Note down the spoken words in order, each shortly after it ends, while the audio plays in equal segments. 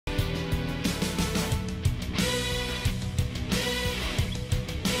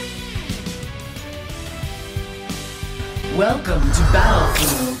Welcome to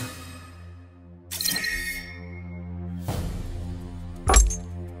Battlefield.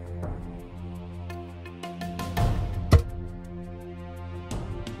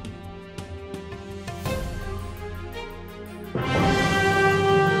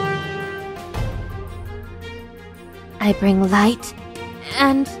 I bring light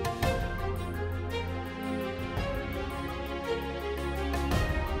and...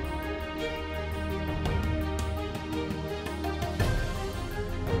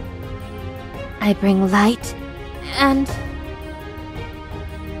 I bring light and...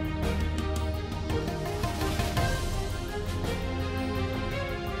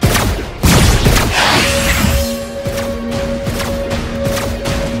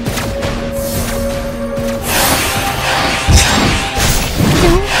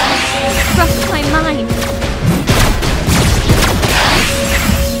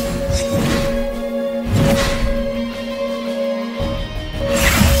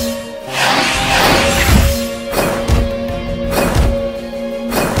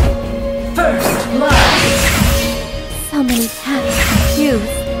 So many paths to choose.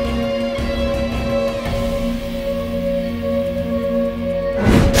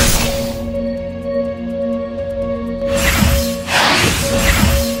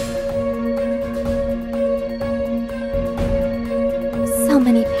 So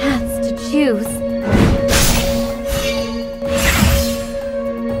many paths to choose.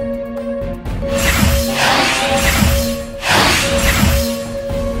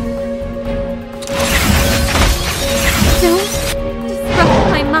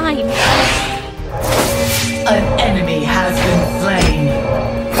 An enemy has been slain.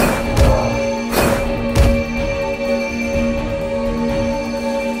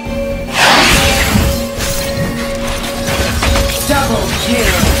 Double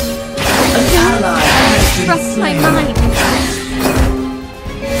kill. An ally has been Trust my slain. mind.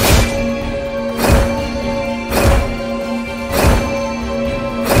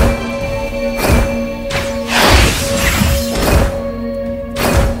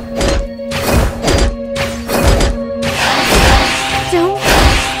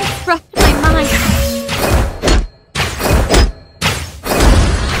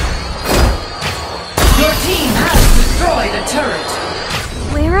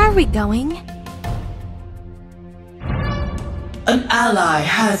 Where are we going? An ally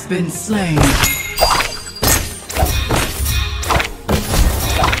has been slain.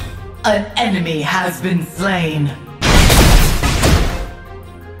 An enemy has been slain.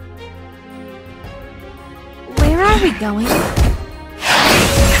 Where are we going?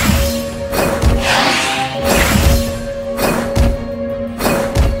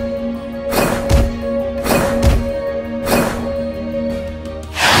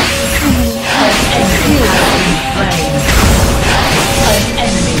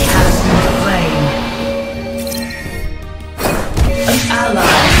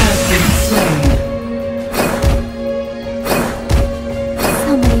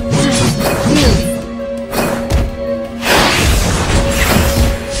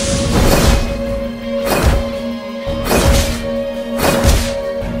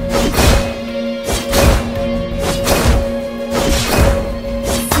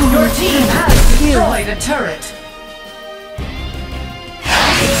 The turret.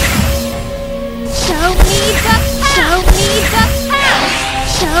 Show me the path! Show me the path!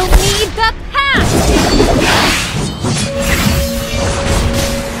 Show me the path!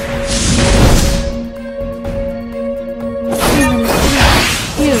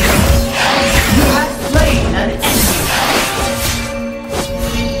 You have slain an enemy.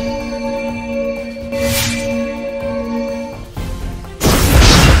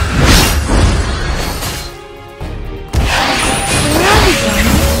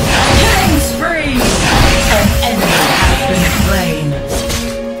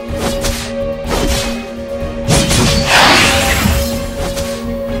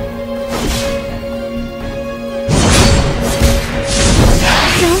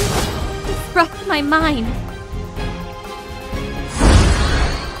 My mind.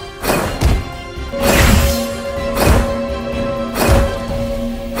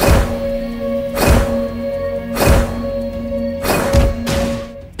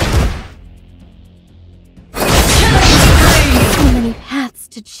 So many paths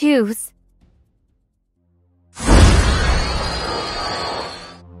to choose.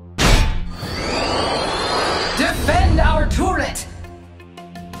 Defend our turret.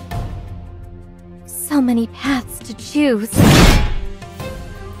 So many paths to choose.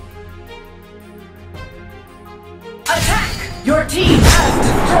 Attack! Your team has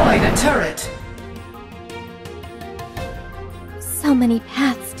destroyed a turret. many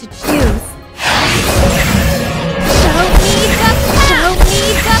paths to choose. Show me the path! Show me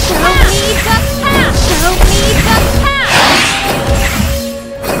the path! Show me the path!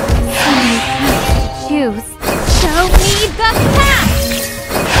 So many paths to choose. Show me the path!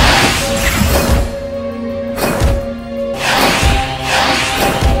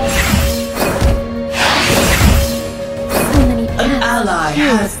 So many paths. An ally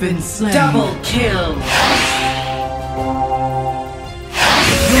has been slain. Double kill.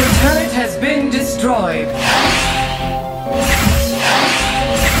 Your turret has been destroyed.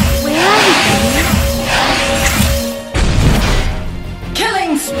 Where are we going?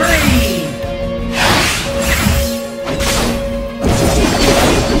 Killing spree.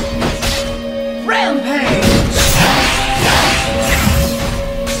 Rampage.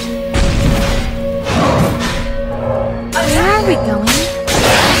 Where are we going?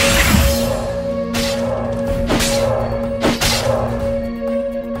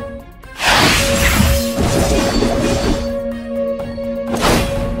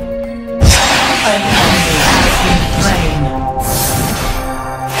 An enemy has been slain.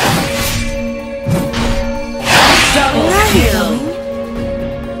 Double Where are we kill. going?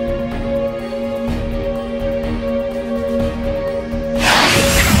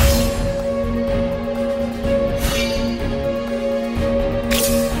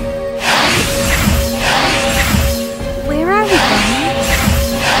 Where are we going?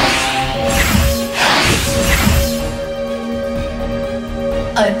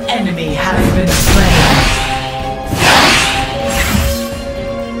 An enemy has been slain.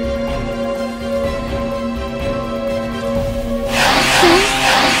 Don't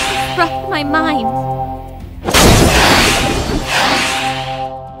disrupt my mind.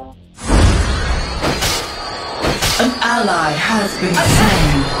 An ally has been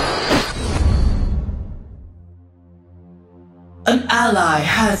slain. An ally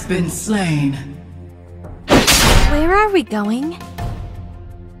has been slain. Where are we going?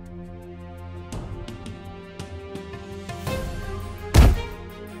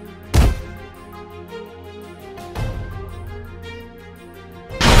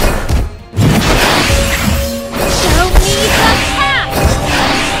 Show me the path!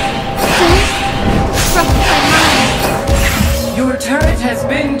 Don't disrupt my mind. Your turret has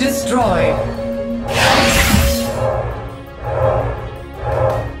been destroyed.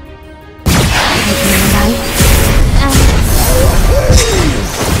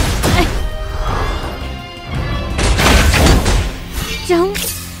 Don't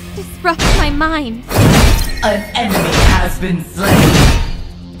disrupt my mind. An enemy has been slain.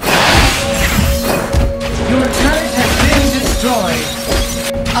 Your turret has been destroyed.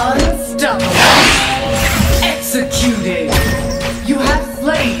 Unstoppable. Executed. You have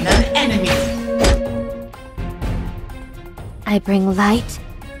slain an enemy. I bring light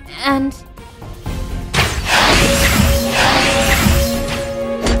and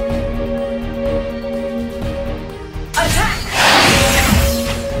Attack!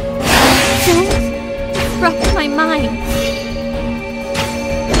 don't disrupt my mind.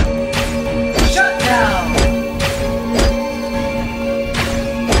 Shut down.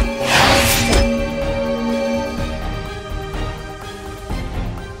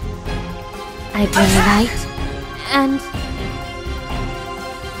 I bring light and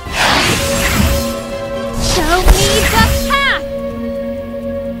show me the path.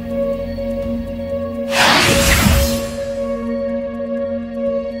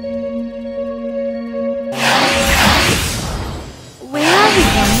 Where are we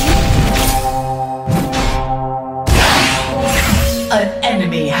going? An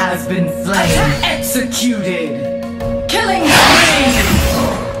enemy has been slain. Executed. Killing spree.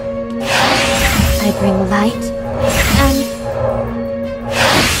 I bring light and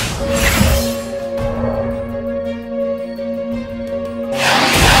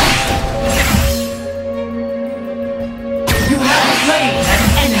You have slain an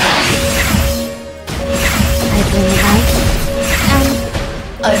enemy. I bring light and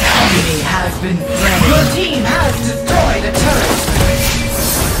An enemy has been slain. Your team has destroyed a turret.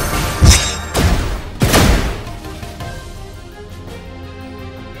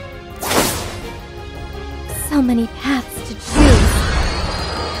 so many paths to choose.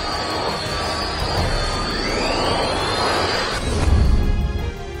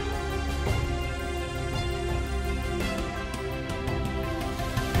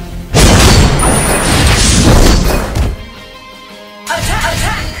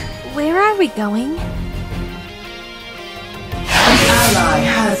 Attack! Where are we going? An ally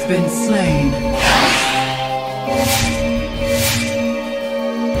has been slain.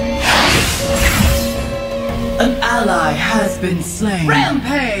 An ally has been slain.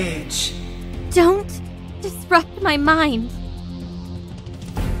 Rampage! Don't disrupt my mind.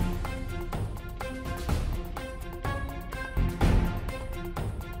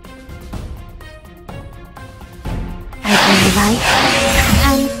 I bring light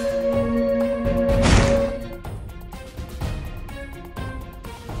and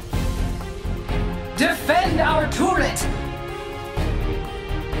defend our turret!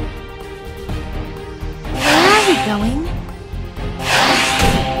 where are we going?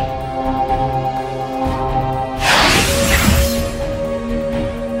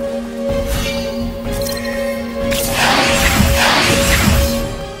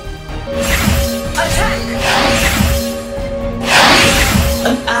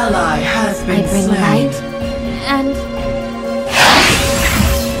 An ally has I been bring slain. light and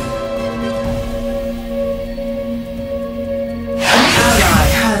An ally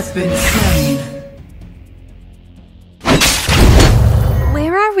has been slain.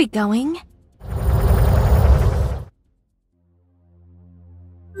 where are we going?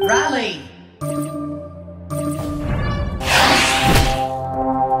 Rally!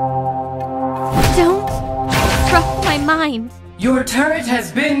 Don't disrupt my mind. Your turret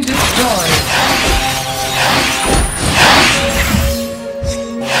has been destroyed.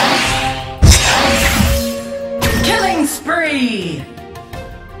 Killing spree!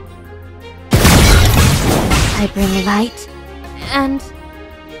 I bring light and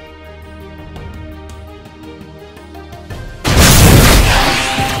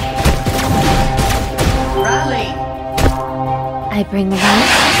Rally! I bring light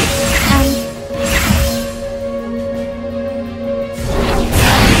and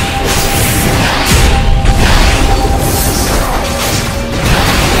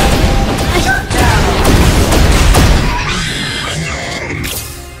Shut down!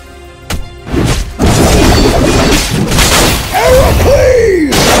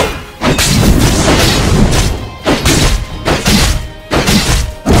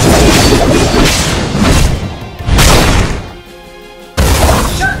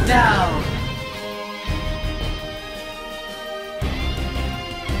 Shut down!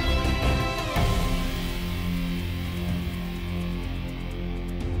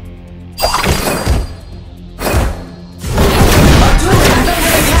 Our turret is under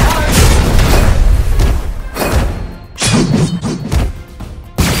attack!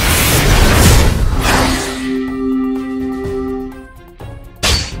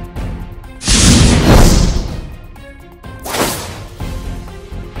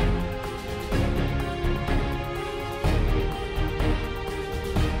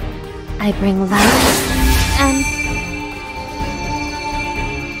 I bring light and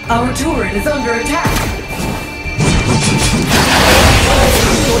Our turret is under attack!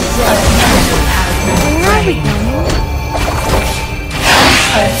 where are we going?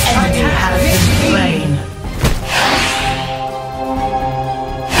 An enemy has been slain.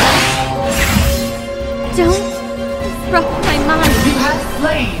 Don't disrupt my mind. You have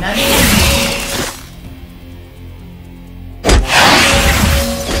slain an enemy.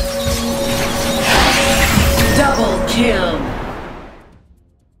 Double kill.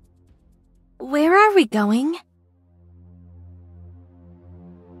 Where are we going?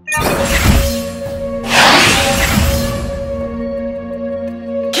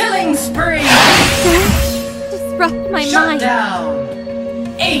 Killing spree. Don't disrupt my Shut mind. down.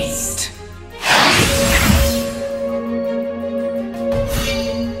 Aced.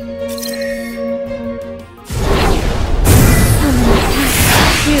 Summon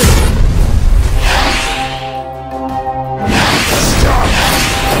attack. You.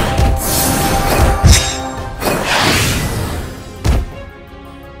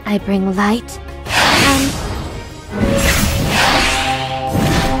 I bring light and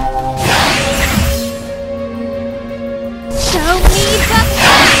show me the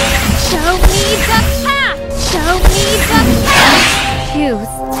path. Show me the path. Show me the path.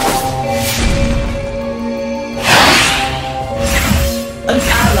 Choose. An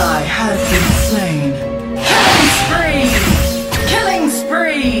ally has been slain. Killing spree. Killing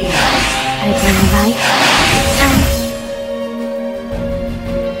spree. I bring light and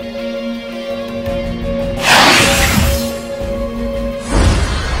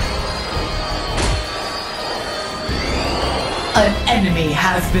An enemy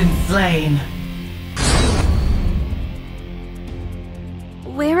has been slain.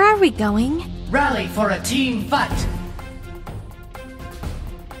 where are we going? Rally for a team fight.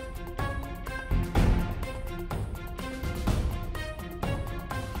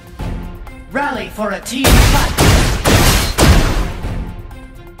 Rally for a team fight.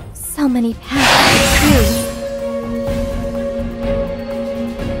 So many paths to choose.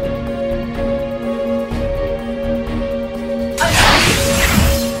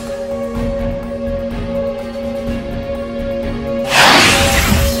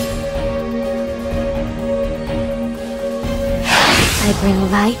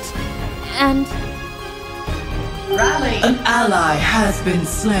 light, and Rally! An ally has been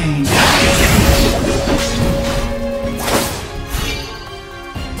slain.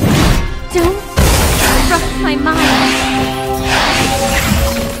 don't trust my mind.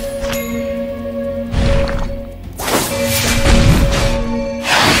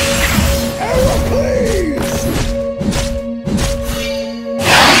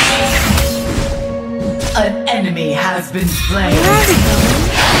 An enemy has been slain. Where are we going?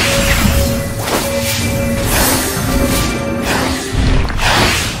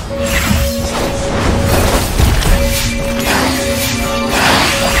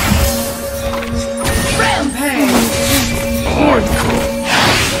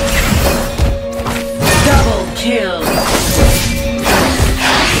 Double kill.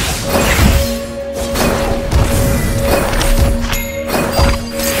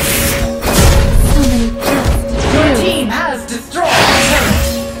 So many paths. Your team has destroyed the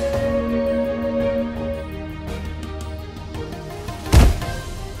turret.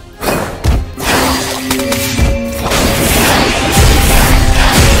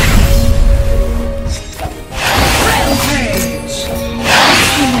 Rampage. So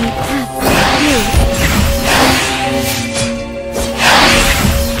many paths.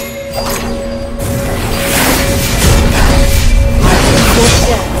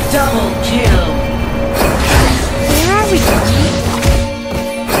 Double kill. Where are we going?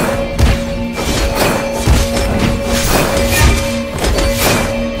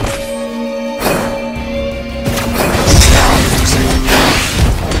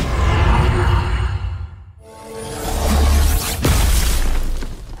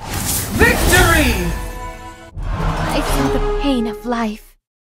 Victory! I saw the pain of life.